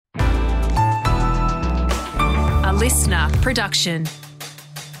listener production.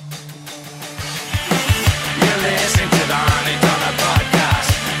 You're listening to the Auntie Donna podcast,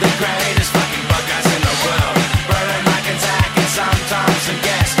 the greatest fucking podcast in the world. Brother Mike and Zach and sometimes some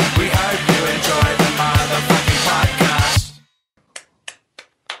guests. We hope you enjoy the motherfucking podcast.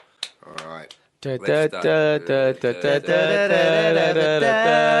 All right.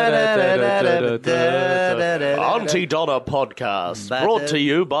 Auntie Donna podcast, brought to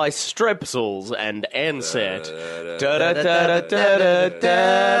you by Strepsils and Ansett.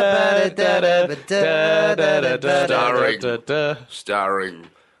 Starring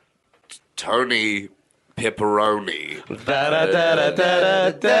Tony Pepperoni.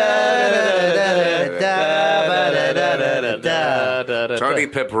 Tony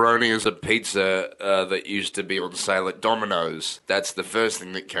Pepperoni is a pizza that used to be on sale at Domino's. That's the first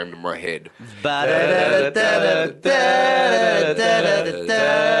thing that came to my head.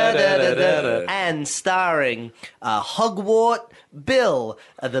 And starring Hogwart Bill,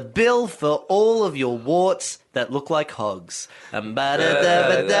 the bill for all of your warts that look like hogs. Once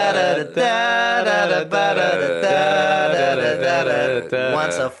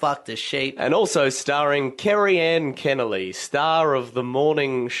I fucked a sheep. And also starring Kerry Ann Kennelly, star of the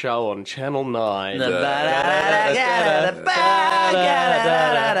morning show on Channel 9.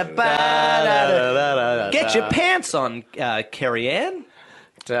 Get your pants on, Kerry Ann.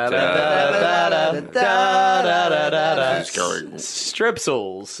 Who's going?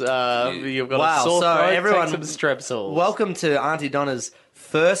 Strepsils. You've got Wow, a sore so throat, everyone- take some Strepsils. Welcome to Auntie Donna's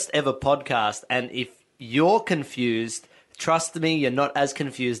first ever podcast, and if you're confused, trust me, you're not as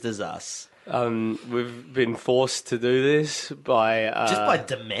confused as us. We've been forced to do this by... Just by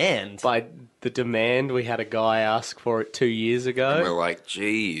demand. By the demand. We had a guy ask for it 2 years And we're ago. like,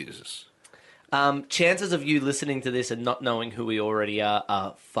 Jesus. Chances of you listening to this and not knowing who we already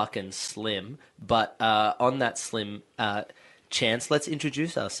are fucking slim. But on that slim chance, let's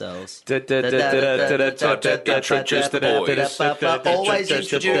introduce ourselves. Introduce the boys.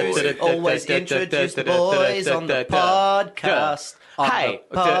 Always introduce the boys on the podcast.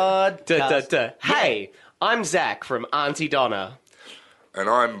 Hey, I'm Zach from Auntie Donna. And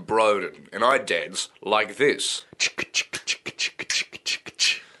I'm Broden, and I dance like this.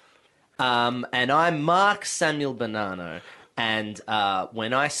 And I'm Mark Samuel Bonanno. And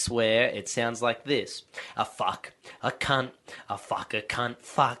when I swear, it sounds like this. A fuck, a cunt, a fuck, a cunt,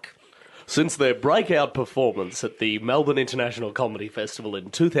 fuck. Since their breakout performance at the Melbourne International Comedy Festival in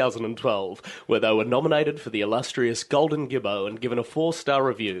 2012, where they were nominated for the illustrious Golden Gibbo and given a 4-star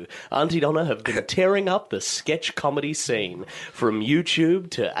review, Auntie Donna have been tearing up the sketch comedy scene, from YouTube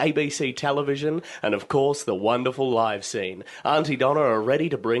to ABC television and, of course, the wonderful live scene. Auntie Donna are ready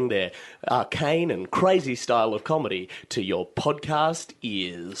to bring their arcane and crazy style of comedy to your podcast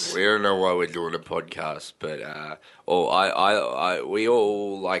ears. We don't know why we're doing a podcast, but we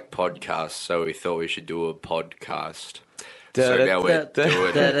all like podcasts, so we thought we should do a podcast. So now we're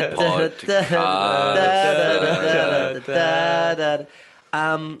doing a podcast.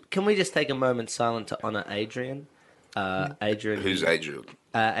 Can we just take a moment silent to honour Adrian? Adrian. Who's Adrian?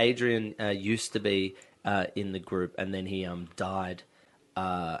 Adrian used to be in the group, and then he died.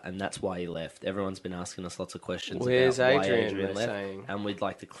 And that's why he left. Everyone's been asking us lots of questions Where's about why Adrian, Adrian they're left, saying? and we'd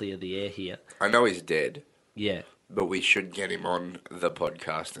like to clear the air here. I know he's dead, Yeah, but we should get him on the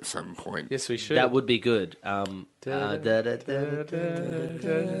podcast at some point. Yes, we should. that would be good. We're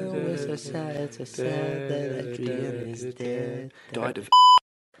so sad that Adrian is dead. Died of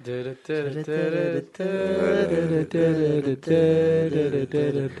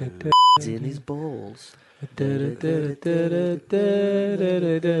It's in his balls.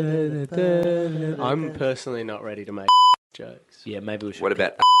 I'm personally not ready to make jokes. Yeah, maybe we should. What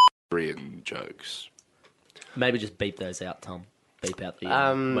about Adrian jokes? Maybe just beep those out, Tom. Beep out the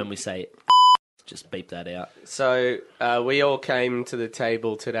when we say just beep that out. So we all came to the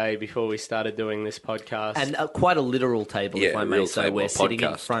table today before we started doing this podcast. And quite a literal table, if Yeah, I may real say. table, We're a sitting in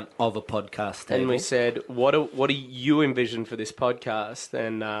podcast. front of a podcast table. And we said, what do you envision for this podcast?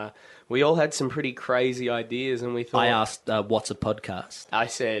 And we all had some pretty crazy ideas, and we thought... I asked, what's a podcast? I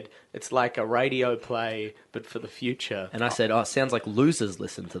said, it's like a radio play, but for the future. And I said, it sounds like losers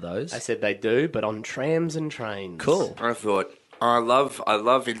listen to those. I said they do, but on trams and trains. Cool. I thought, I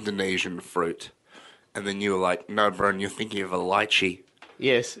love Indonesian fruit. And then you were like, no, bro, you're thinking of a lychee.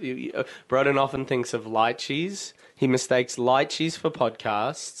 Yes, Broden often thinks of lychees. He mistakes lychees for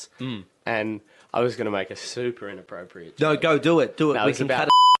podcasts. And I was going to make a super inappropriate joke. No, go do it. Do it. No, We it's can about- cut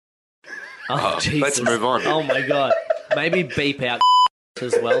it. Oh, Jesus. Let's move on. Oh, my God. Maybe beep out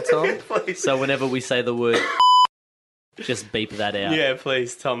as well, Tom. So whenever we say the word, just beep that out. Yeah,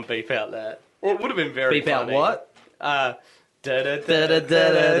 please, Tom, beep out that. It would have been very Beep out funny. what? But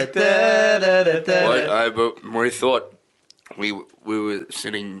we thought we were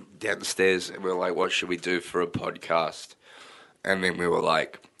sitting downstairs and we were like, what should we do for a podcast? And then we were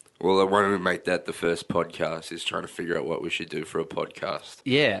like, well, why don't we make that the first podcast? Is trying to figure out what we should do for a podcast.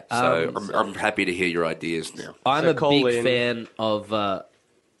 Yeah. So I'm happy to hear your ideas now. I'm So a call big in. fan of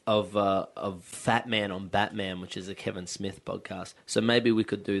Fat Man on Batman, which is a Kevin Smith podcast. So maybe we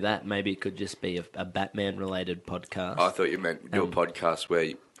could do that. Maybe it could just be a Batman-related podcast. I thought you meant do a podcast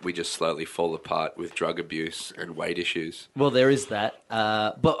where we just slowly fall apart with drug abuse and weight issues. Well, there is that.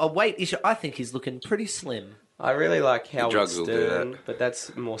 But a weight issue, I think he's looking pretty slim. I really like Howard drugs will do Stern, that. but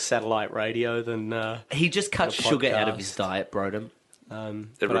that's more satellite radio than. He just cut A sugar out of his podcast. diet, Brodem.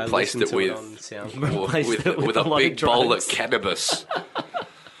 They but I replaced listen it to with on sound. Replaced it with with a a lot big of bowl of drugs. cannabis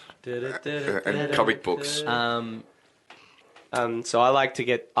and comic books. So I like to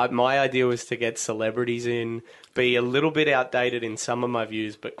get. My idea was to get celebrities in, be a little bit outdated in some of my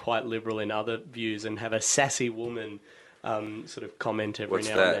views, but quite liberal in other views, and have a sassy woman sort of comment every What's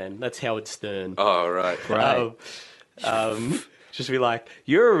now that? and then. That's Howard Stern. Oh, right. Right. Just be like,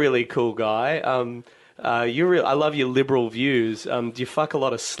 you're a really cool guy. I love your liberal views. Do you fuck a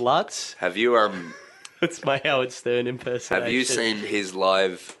lot of sluts? Have you That's my Howard Stern impersonation. have you seen his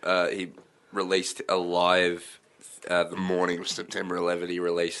live? He released a live the morning of September 11th. He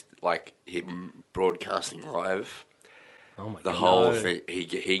released like him broadcasting live. Oh my The god. whole thing.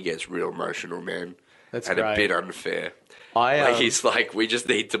 He gets real emotional, man. That's and great. a bit unfair. I Like he's like, we just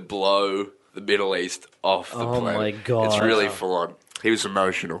need to blow the Middle East off the Oh planet. my God. It's really full on. He was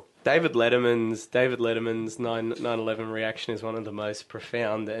emotional. David Letterman's 9/11 reaction is one of the most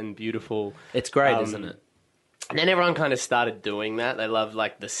profound and beautiful. It's great, isn't it? And then everyone kind of started doing that. They love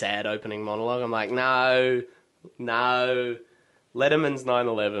like the sad opening monologue. I'm like, no. Letterman's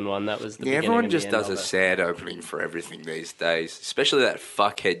 9/11 one. That was the Yeah, beginning everyone and the just end does of a it. sad opening for everything these days. Especially that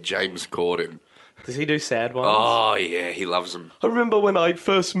fuckhead James Corden. Does he do sad ones? Oh, yeah, he loves them. I remember when I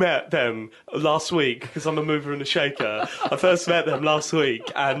first met them last week, because I'm a mover and a shaker. I first met them last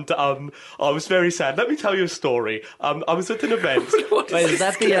week, and I was very sad. Let me tell you a story. I was at an event. Wait, is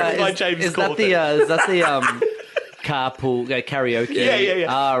that the By James is that Corden. the carpool karaoke? Yeah.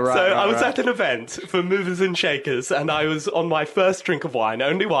 Ah, right. So right, I was right. at an event for movers and shakers, and I was on my first drink of wine,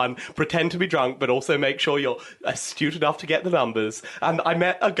 only one. Pretend to be drunk, but also make sure you're astute enough to get the numbers. And I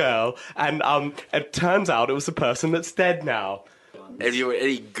met a girl, and it turns out it was a person that's dead now. Have you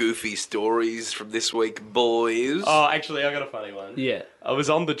any goofy stories from this week, boys? Oh, actually, I got a funny one. Yeah. I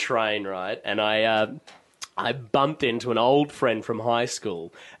was on the train, right, and I bumped into an old friend from high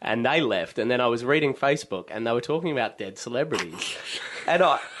school, and they left, and then I was reading Facebook, and they were talking about dead celebrities, and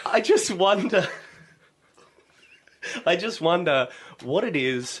I just wonder, what it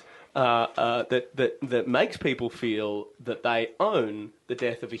is that makes people feel that they own the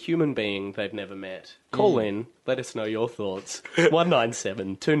death of a human being they've never met. Call in, let us know your thoughts.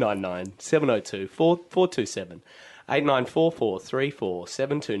 197-299-702-427. 894434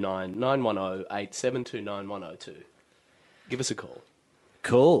 729 910 8729 102. Give us a call.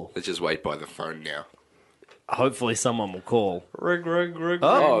 Cool. Let's just wait by the phone now. Hopefully someone will call. Rig.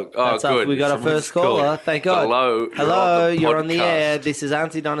 Oh, That's good. We got our Someone's first caller. called. Thank God. Hello, You're on the podcast. air. This is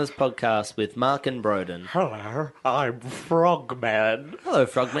Auntie Donna's podcast with Mark and Broden. Hello, I'm Frogman. Hello,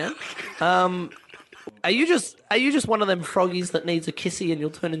 Frogman. Are you just one of them froggies that needs a kissy and you'll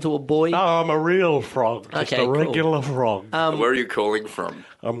turn into a boy? No, I'm a real frog. Just Okay, a cool. regular frog. Where are you calling from?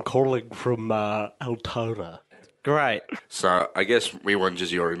 I'm calling from Altona. Great. So, I guess we want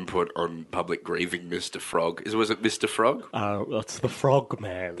just your input on public grieving Mr. Frog. Was it Mr. Frog? That's the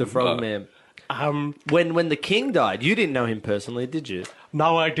Frogman. The Frogman. When the king died, you didn't know him personally, did you?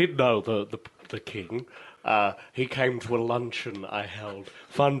 No, I did know the king. He came to a luncheon I held,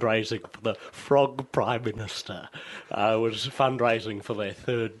 fundraising for the Frog Prime Minister. I was fundraising for their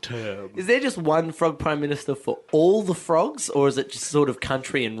third term. Is there just one frog prime minister for all the frogs, or is it just sort of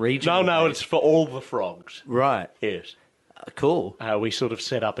country and regional? No, it's for all the frogs. Right. Yes. Cool. We sort of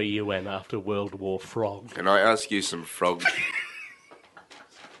set up a UN after World War Frog. Can I ask you some frog?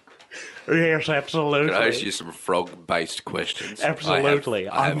 Yes, absolutely. Can I ask you some frog-based questions? Absolutely.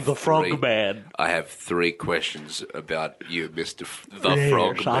 I have I'm the Frog Man. I have 3 questions about you, Mr. the Yes,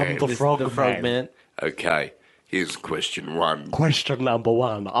 Frog I'm Man. the Frog The Frogman. Man. Okay, here's question 1. Question number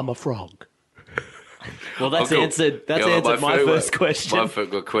 1. I'm a frog. Well, that's Oh, cool. answered. That's Yeah, answered my first question. My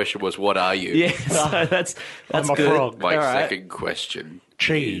first question was, what are you? Yeah, so that's I'm a good. frog. My All right. second question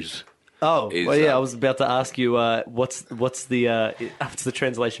Cheese. Oh, is, well, yeah. I was about to ask you what's the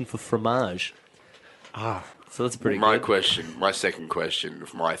translation for fromage? So that's pretty my good. question, my second question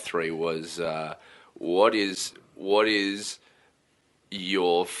of my 3 was, what is what is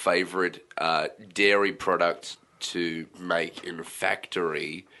your favourite dairy product to make in a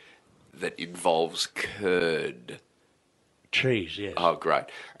factory that involves curd? Cheese, yes. Oh, great.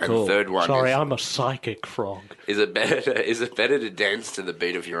 And Cool. third one Sorry, is, I'm a psychic frog. is it better to dance to the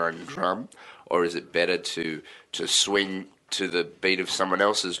beat of your own drum, or is it better to swing to the beat of someone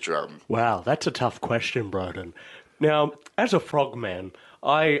else's drum? Wow, that's a tough question, Broden. Now, as a frogman,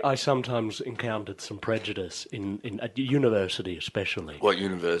 I sometimes encountered some prejudice in at university, especially. What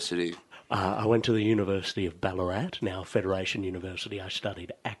university? I went to the University of Ballarat, now Federation University. I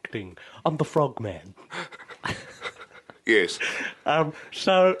studied acting. I'm the frogman. Yes. I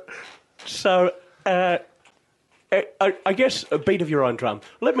guess a beat of your own drum.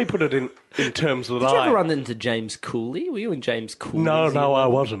 Let me put it in terms that Did you ever run into James Cooley? Were you in James Cooley? No, I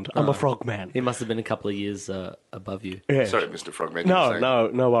wasn't. I'm a frogman. He must have been a couple of years above you. Yeah. Sorry, Mr. Frogman. you were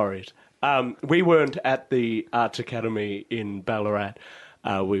saying. No worries. We weren't at the Arts Academy in Ballarat.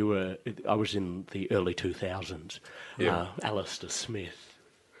 I was in the early 2000s. Yeah. Alistair Smith.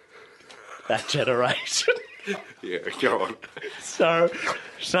 That generation. Yeah, go on. So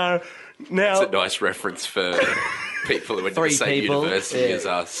now, It's a nice reference for people who went to the Three same people, university yeah. as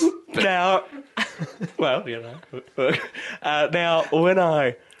us. But now, well, now when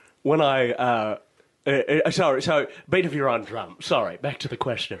I so beat of your own drum. Sorry, back to the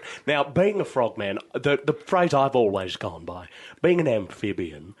question. Now, being a frogman, the phrase I've always gone by, being an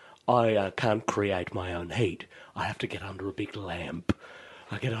amphibian, I can't create my own heat. I have to get under a big lamp.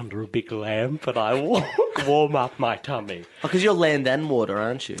 I get under a big lamp and I warm up my tummy. Because you're land and water,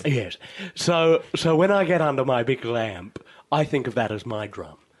 aren't you? Yes. So when I get under my big lamp, I think of that as my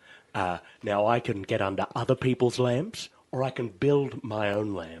drum. Now, I can get under other people's lamps, or I can build my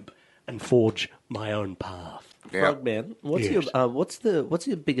own lamp and forge my own path. now, Frogman, what's Yes. what's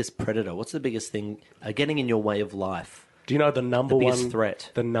your biggest predator? What's the biggest thing getting in your way of life? Do you know the number biggest one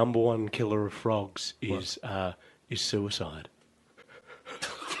threat? The number one killer of frogs is suicide.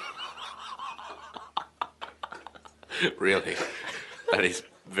 really, that is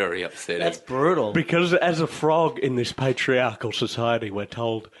very upsetting. That's brutal. Because as a frog in this patriarchal society, we're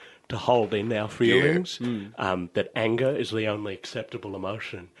told to hold in our feelings, that anger is the only acceptable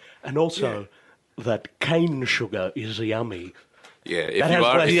emotion, and also that cane sugar is yummy. Yeah, That if has you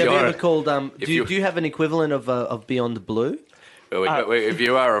are, less- Have you if you ever are, called? if Do you- you have an equivalent of Beyond Blue? if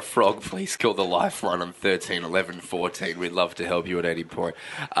you are a frog, please call the lifeline on 13 11 14. We'd love to help you at any point.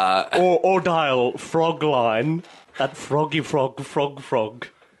 Or dial Frogline at Froggy Frog Frog Frog.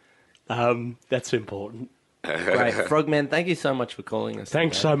 That's important. Great, Frogman. Thank you so much for calling us.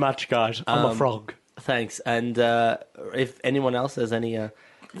 Thanks today. so much, guys. I'm a frog. Thanks. And if anyone else has any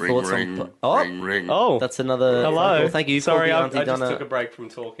Ring, thoughts ring, on... ring, ring. Oh, That's another... hello. phone call. Thank you. You've Sorry, called the I Auntie just Donna... took a break from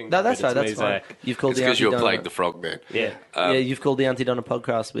talking. No, that's But right. it's That's me, fine. Zach. You've called It's the because Auntie you were Donna... playing the Frogman. Yeah. yeah, you've called the Auntie Donna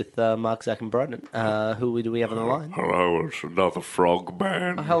podcast with Mark, Zach, and Broden. Who do we have on the line? Hello, it's another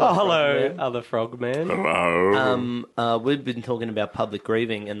Frogman. Hello, Oh, hello, Frogman. other frogman. Hello. We've been talking about public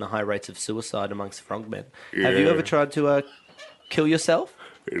grieving and the high rates of suicide amongst frogmen. Yeah. Have you ever tried to kill yourself?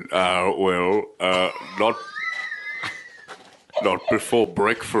 Not before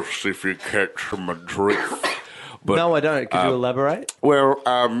breakfast, if you catch my drift. But, No, I don't. Could you elaborate?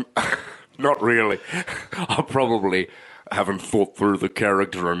 not really. I probably haven't thought through the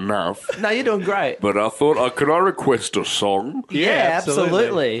character enough. No, you're doing great. But I thought, could I request a song? Yeah,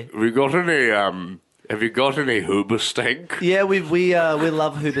 absolutely. Have you got any Hoobastank? Yeah, we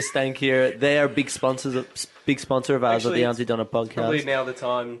love Hoobastank here. They are big sponsor of ours Actually, of the Auntie Donna Probably podcast. now the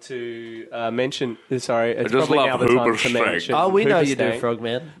time to mention. Sorry, it's just probably love now the time to Hoobastank. mention. Oh, we know you do, Hoobastank.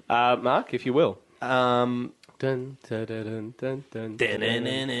 Frogman. Mark, if you will. Um, Dun, dun, dun, dun, dun, dun,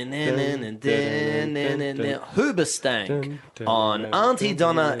 Hoobastank on Auntie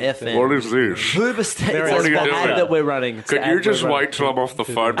Donna FM. What is this? Hoobastank? There It's is the one. ad that we're running. It's the Can ad you we're just running. wait till I'm off the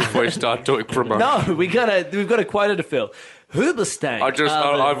phone before we start doing promotion? No, we've got a quota to fill. Hoobastank.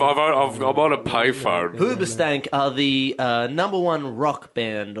 I'm on a payphone. Hoobastank are the number one rock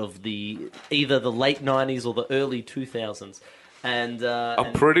band of either the late 90s or the early 2000s. And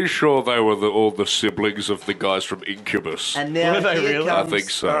I'm pretty sure they were all the siblings of the guys from Incubus. And now Were they here really? comes, I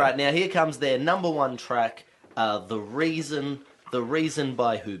think so. All right, now here comes their number one track, "The Reason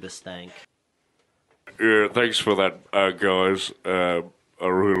by Hoobastank." Yeah, thanks for that, guys. I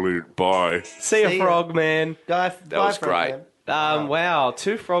really bye. See See a ya. frogman. That was great. Wow,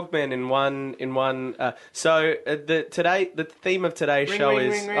 two frogmen in one. The theme of today's Ring, show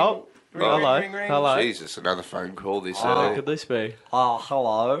ring, is ring, ring. oh. Ring, Hello. ring, ring. Hello. Jesus, another phone call this What early. could this be? Oh,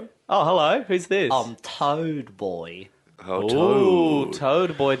 hello. Oh, hello. Who's this? Toad Boy. Oh, Ooh, Toad.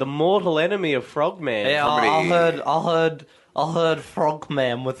 Toad Boy, the mortal enemy of Frogman. Yeah, Comedy. I heard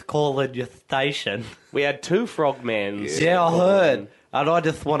Frogman was calling your station. We had two Frogmans. Yeah, I heard. And I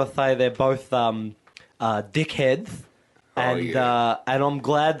just want to say they're both dickheads. And I'm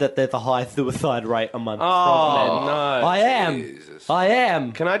glad that there's a high suicide rate amongst frogmen. no. I am. Jesus. I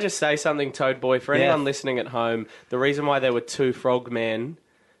am. Can I just say something, Toad Boy? For Yes. anyone listening at home, the reason why there were two Frogmen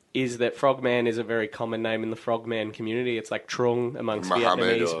is that Frogman is a very common name in the Frogman community. It's like Trung amongst Muhammad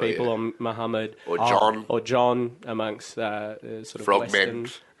Vietnamese or, people, yeah. or Muhammad. Or John. Or John amongst sort of Frogmen.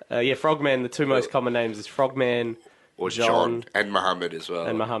 Western. Frogmen. The two most common names is Frogman Or John. And Muhammad as well.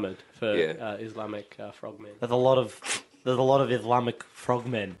 and Muhammad for Yeah. Islamic Frogmen. There's a lot of Islamic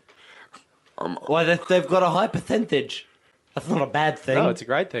frogmen. Um, Well, they've got a high percentage. That's not a bad thing. No, it's a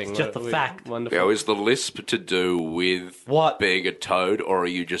great thing. It's just a fact. Wonderful. Now, is the lisp to do with What? being a toad, or are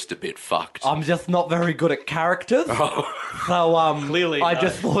you just a bit fucked? I'm just not very good at characters. Oh. So Clearly, I no.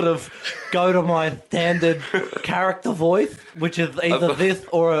 just sort of go to my standard character voice, which is either this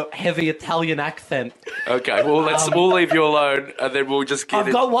or a heavy Italian accent. Okay, well, we'll leave you alone, and then we'll just get I've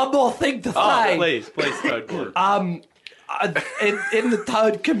it. got one more thing to Oh, say. please, Toad Boy. In the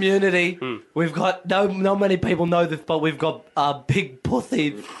Toad community, we've got not many people know this, but we've got big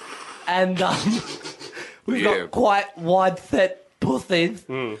pussies, and we've Yeah. got quite wide set pussies.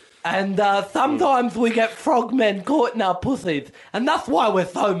 And sometimes we get frogmen caught in our pussies, and that's why we're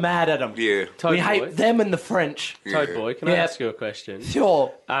so mad at them. Yeah. Toad We Boy. hate them and the French. Toad Boy, can I Yeah. ask you a question?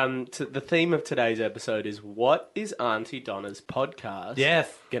 Sure. The theme of today's episode is what is Auntie Donna's podcast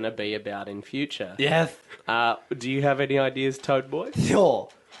Yes. going to be about in future? Yes. Do you have any ideas, Toad Boy? Sure.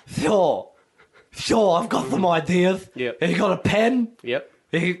 I've got some ideas. Yep. You got a pen? Yep.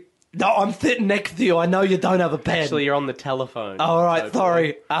 No, I'm sitting next to you. I know you don't have a pen. Actually, you're on the telephone. All right. Toad Boy.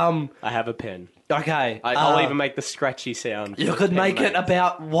 Sorry. I have a pen. Okay. I'll even make the scratchy sound. You for could pen make it mate.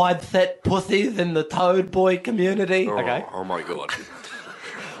 about wide set pussies in the Toad Boy community. Oh, Okay. Oh my god.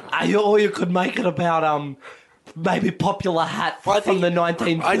 Or you could make it about maybe popular hats from the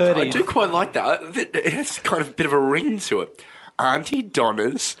 1930s. I do quite like that. It has kind of a bit of a ring to it. Auntie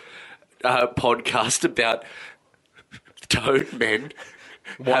Donna's podcast about toad men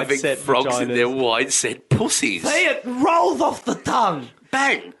having Wide-set frogs in vaginas. their wide set pussies. See, it rolls off the tongue.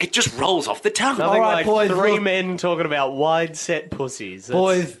 Bang! It just rolls off the tongue. Nothing All right, like boys, three look. men talking about wide set pussies. That's-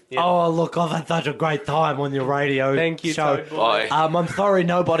 Boys, yeah. oh look, I've had such a great time on your radio Thank you, show. Toad Boy. Bye. I'm sorry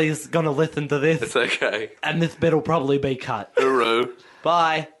nobody's going to listen to this, It's okay. and this bit will probably be cut. Hooroo.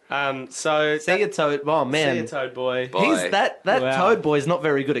 Bye. So See you, Toad. Oh, see man. you, Toad Boy. Bye. He's that Wow. Toad Boy's not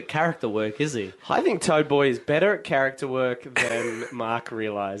very good at character work, is he? I think Toad Boy is better at character work than Mark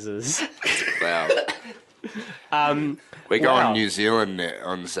realizes. Wow. Um, We're going Wow. New Zealand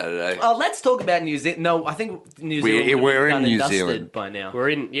on Saturday. Oh, let's talk about New Zealand. No, I think New Zealand. We're in done New and dusted Zealand. by now.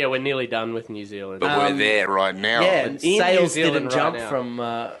 we're nearly done with New Zealand. But we're there right now. Yeah, in New sales Zealand didn't right jump now. from.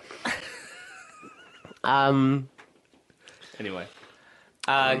 Anyway,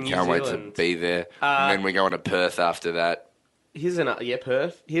 New Can't wait to Zealand. be there. And then we're going to Perth after that. Here's another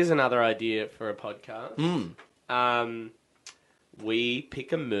Perth. Here's another idea for a podcast. We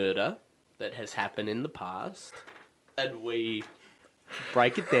pick a murder that has happened in the past, and we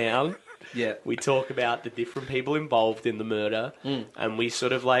break it down. Yeah. We talk about the different people involved in the murder, and we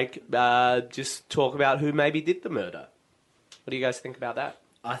sort of just talk about who maybe did the murder. What do you guys think about that?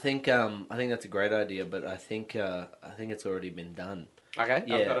 I think that's a great idea, but I think it's already been done. Okay,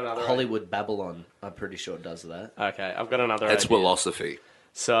 Yeah, I've got another Hollywood Babylon. I'm pretty sure does that. Okay, I've got another. That's idea. philosophy.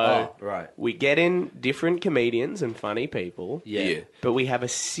 So Oh, right. we get in different comedians and funny people. Yeah. But we have a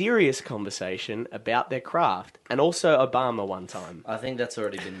serious conversation about their craft, and also Obama one time. I think that's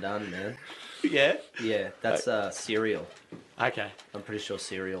already been done, man. Yeah. Yeah, that's Serial. Okay. I'm pretty sure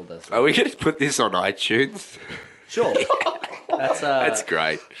Serial does that. Are we going to put this on iTunes? Sure. That's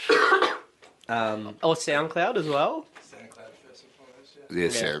great. Or SoundCloud as well. Yeah,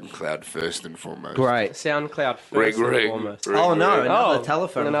 SoundCloud first and foremost. great. SoundCloud first Ring, and ring. foremost. Ring, Oh no, ring. another Oh,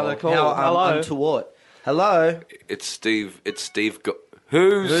 telephone another call. call. How Hello. untoward. Hello. It's Steve.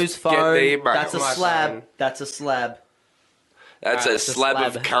 Whose phone? Get the email. That's a My slab. phone. That's a slab. That's a it's a slab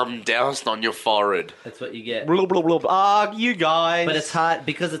slab. of cum doused on your forehead. That's what you get. Blah, blah, blah, blah. Ah, you guys. But it's hard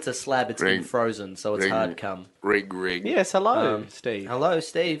because it's a slab. It's been Ring. frozen, so it's Ring. hard come. Ring, ring. Yes, hello, Steve. Hello,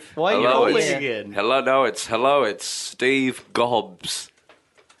 Steve. Why are you Hello, calling it's- again? Hello, it's Steve Gobbs.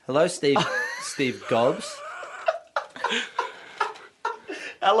 Hello, Steve. Steve Gobbs.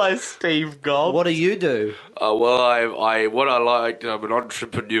 Hello, Steve Gobb. What do you do? Well, I'm an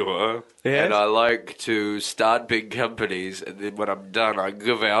entrepreneur, Yes? and I like to start big companies, and then when I'm done, I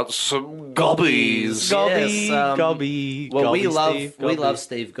give out some gobbies. Gobby, Yes, Gobby. Well, we Gobby, love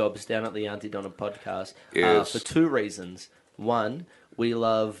Steve, Steve Gobbs down at the Auntie Donna podcast Yes. for two reasons. One, we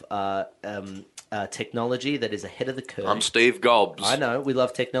love technology that is ahead of the curve. I'm Steve Gobbs. I know we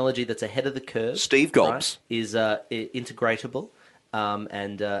love technology that's ahead of the curve. Steve Gobbs. Right? Is integratable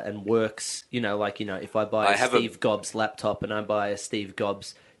and works. If I buy I a have a- Steve Gobbs laptop and I buy a Steve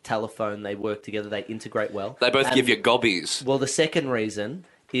Gobbs telephone, they work together. They integrate well. They both And- give you gobbies. Well, the second reason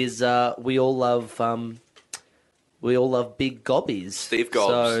is we all love big gobbies. Steve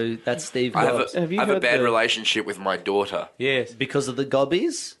Gobbs. So that's Steve I Gobbs. have a bad relationship with my daughter, Yes. Because of the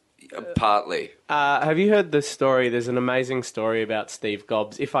gobbies? partly. Have you heard the story? There's an amazing story about Steve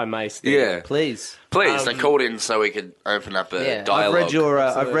Gobbs, if I may, Steve. Yeah. Please. Please, I called in so we could open up a Yeah, dialogue. I've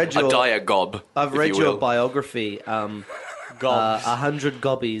read a your diagob. I've if read you your will. biography. Gobbs. 100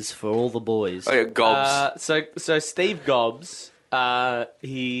 gobbies for all the boys. Oh, yeah, gobs. So Steve Gobbs,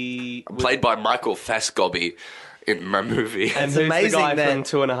 he Played by Michael Fassgobby in my movie. and It's who's amazing the guy that- from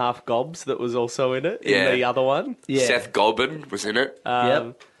 2.5 Gobs that was also in it. Yeah. In the other one. Yeah. Seth Gobbin was in it.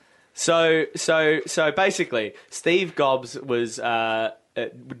 Yep. So basically, Steve Gobbs was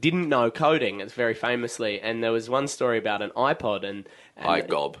didn't know coding. It's very famously, and there was one story about an iPod and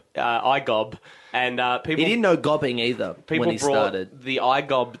iGob. iGob, and people He didn't know gobbing either people when he brought started. the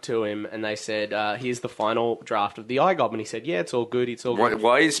iGob to him, and they said, "Here's the final draft of the iGob," and he said, "Yeah, it's all good. It's all Why, good."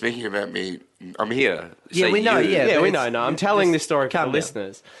 why are you speaking about me? I'm here. Yeah, Say we know, you. yeah. Yeah, but we it's- know. No, I'm telling this story for the calm down.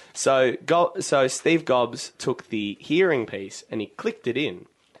 listeners. So Steve Gobbs took the hearing piece and he clicked it in,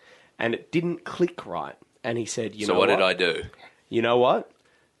 and it didn't click right. And he said, "You So know what did I do? You know what?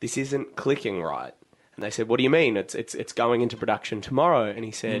 This isn't clicking right." And they said, "What do you mean? It's going into production tomorrow." And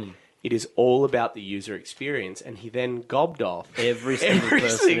he said, "It is all about the user experience." And he then gobbed off Every single every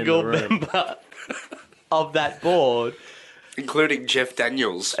person single in the room. member of that board, Including Jeff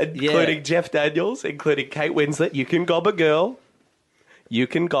Daniels. including Jeff Daniels, including Kate Winslet. You can gob a girl. You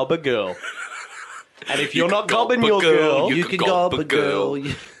can gob a girl. And if you're not gobbing your girl, You can gob a girl.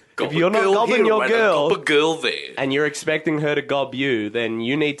 If you're not gobbing your girl- gob a girl there. and you're expecting her to gob you, then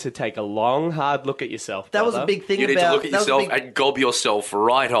you need to take a long, hard look at yourself. That was a brother. big thing You need about to look at that was a yourself big- and gob yourself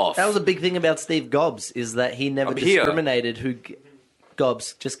right off. That was a big thing about Steve Gobbs, is that he never I'm here. discriminated who...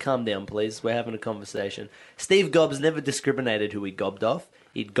 Gobbs, just calm down, please. We're having a conversation. Steve Gobbs never discriminated who he gobbed off.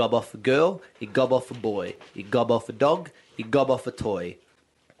 He'd gob off a girl, he'd gob off a boy, he'd gob off a dog, he'd gob off a toy.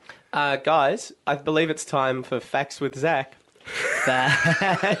 Guys, I believe it's time for Facts with Zach.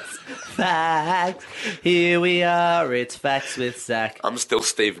 Facts, facts. Here we are, it's Facts with Zach. I'm still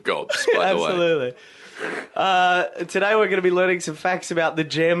Steve Gobbs, by the way. Absolutely. Today we're going to be learning some facts about the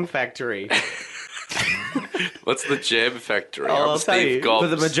Jam Factory. What's the Jam Factory? Oh, I'm I'll tell Steve you. Gobbs. For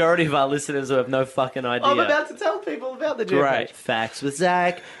the majority of our listeners who have no fucking idea. I'm about to tell people about the Jam Great. Factory. Facts with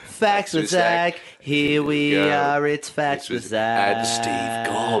Zach. Facts with Zach. Here we go. are. It's Facts with Zach. And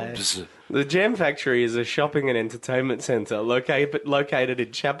Steve Gobbs. The Jam Factory is a shopping and entertainment centre located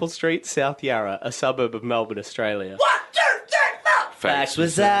in Chapel Street, South Yarra, a suburb of Melbourne, Australia. Facts with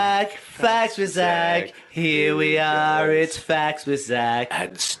Zach. Facts with Zach. Here we are. It's Facts with Zach.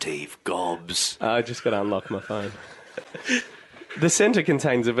 And Steve Gobbs. I just got to unlock my phone. The centre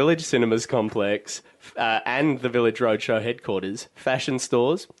contains a Village Cinemas complex and the Village Roadshow headquarters, fashion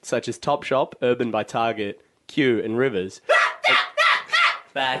stores such as Topshop, Urban by Target, Q and Rivers,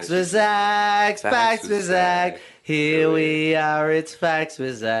 Facts with Zach. Facts with Zach. Here we are. It's Facts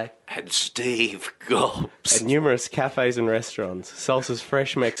with Zach. And Steve Gobbs. and numerous cafes and restaurants. Salsa's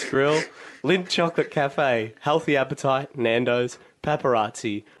Fresh Mex Grill, Lindt Chocolate Cafe, Healthy Appetite, Nando's,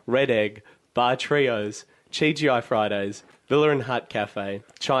 Paparazzi, Red Egg, Bar Trios, Chi Fridays, Villa and Hut Cafe,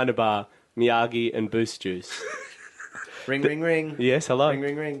 China Bar, Miyagi and Boost Juice. Ring, ring, ring. Yes, hello. Ring,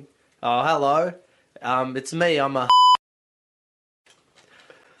 ring, ring. Oh, hello. It's me. I'm a.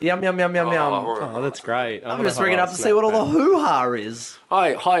 Yum, yum, yum, yum, yum. Oh, that's great. I'm just ringing up to see what all the hoo-ha is.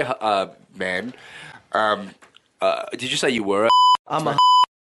 Hi, man. Did you say you were? I'm a.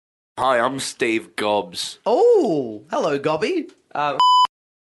 Hi, I'm Steve Gobbs. Oh, hello, Gobby.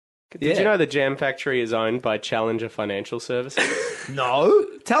 Did you know the Jam Factory is owned by Challenger Financial Services? No,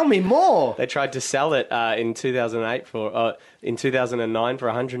 tell me more. They tried to sell it in 2009 for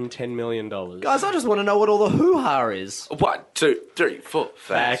 $110 million. Guys, I just want to know what all the hoo-ha is. 1, 2, 3, 4.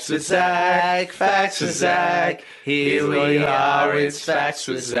 Facts with Zach, facts with Zach. Here we are, it's Facts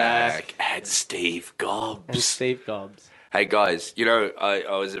with Zach. And Steve Gobbs. And Steve Gobbs. Hey guys, you know, I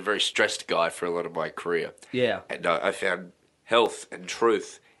was a very stressed guy for a lot of my career. Yeah. And I found health and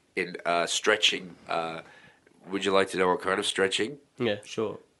truth in stretching. Would you like to know what kind of stretching? Yeah,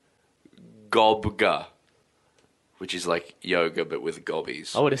 sure. Gobga, which is like yoga but with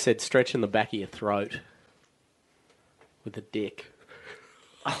gobbies. I would have said stretch in the back of your throat with a dick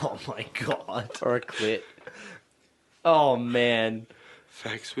Oh my god. or a clit. Oh man.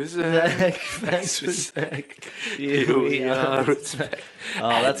 Facts with Zach. Thanks for Zach. Here we are.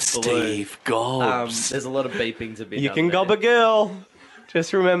 Oh, that's blue. Steve Gobbs. There's a lot of beeping to be You done can there. gob a girl.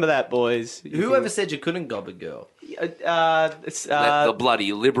 Just remember that, boys. Whoever said you couldn't gob a girl? Let the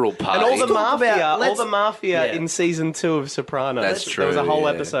bloody Liberal Party. and all the talk mafia, about- all the mafia yeah. in season 2 of Sopranos. That's There was a true, whole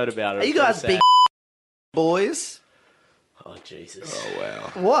yeah. episode about it. Are you guys big boys? Oh Jesus! Oh,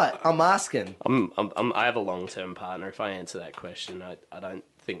 wow. What? I'm asking. I have a long-term partner. If I answer that question, I don't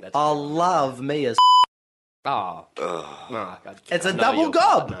think that's. I love me as Oh. No, It's a I know double your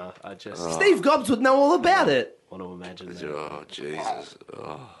gob. partner. I just Steve Gobbs would know all about it. want to imagine that. Oh, Jesus.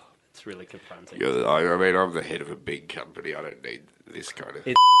 Oh. It's really confronting. I mean, I'm the head of a big company. I don't need this kind of...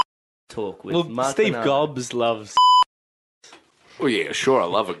 Talk with Well, Mark Steve Bernard. Gobbs loves. Well, yeah, sure, I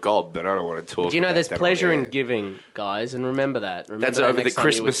love a gob, but I don't want to talk Do you know about there's that pleasure on in air. giving, guys, and remember that. Remember That's that over the next time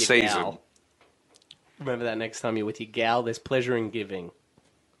you're with Christmas your season. gal. Remember that next time you're with your gal. There's pleasure in giving.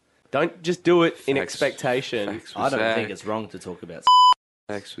 Don't just do it in Facts. expectation. Facts with I don't Zach. think it's wrong to talk about.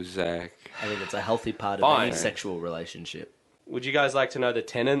 Facts with Zach. I think it's a healthy part of Fine. any sexual relationship. Would you guys like to know the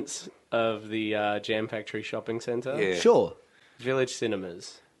tenants of the Jam Factory Shopping Centre? Yeah. Sure. Village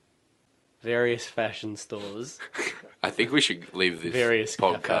cinemas. Various fashion stores. I think we should leave this Various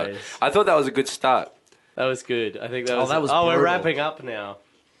podcast. cafes. I thought that was a good start. That was good. I think that Oh, was. that was we're brutal. wrapping up now.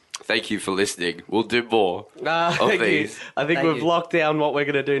 Thank you for listening. We'll do more. Thank you. these. I think Thank we've you. locked down what we're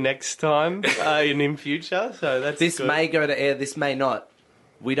going to do next time in future. So that's This good. may go to air. This may not.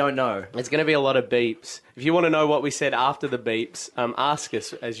 We don't know. It's going to be a lot of beeps. If you want to know what we said after the beeps, ask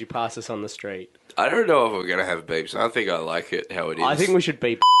us as you pass us on the street. I don't know if we're going to have beeps. I think I like it how it is. I think we should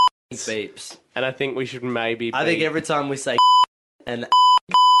beep, Beeps. and I think we should maybe. I think beep. every time we say and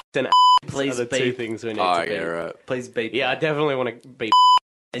And please are the two beep. things we need Oh, to beep. yeah, right. Please beep. Yeah, I definitely want to beep.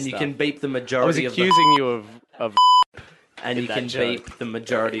 and you stuff. can beep the I was majority of accusing you of. and you that can joke. beep the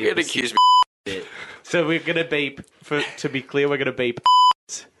majority You're of going the to accuse me. bit. So we're going to beep. To be clear, we're going to beep.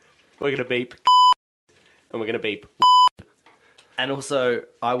 We're going to beep. And we're going to beep. And also,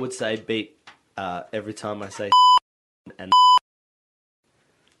 I would say beep every time I say and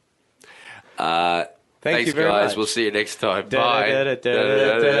Thanks, you very guys. much. We'll see you next time. Bye. That's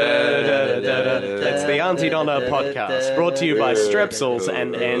the Auntie Donna podcast, brought to you by Strepsils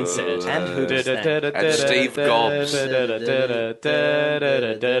and Ansett. And Hoopsnap. And Steve Gobbs.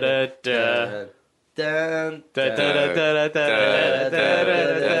 Dun,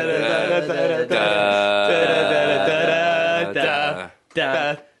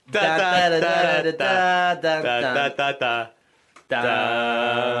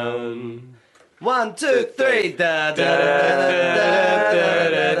 Down. 1, 2, 3. Da, da.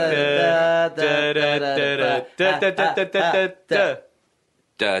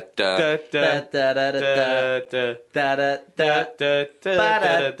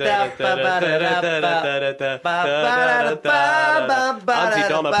 Auntie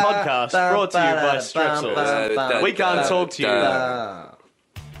Donna podcast, brought to you by Strepsils. We can't talk to you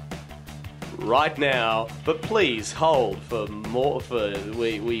right now, but please hold for more.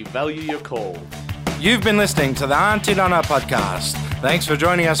 We value your call. You've been listening to the Auntie Donna podcast. Thanks for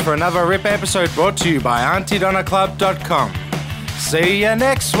joining us for another RIP episode brought to you by AuntieDonnaClub.com. See you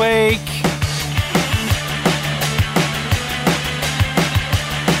next week.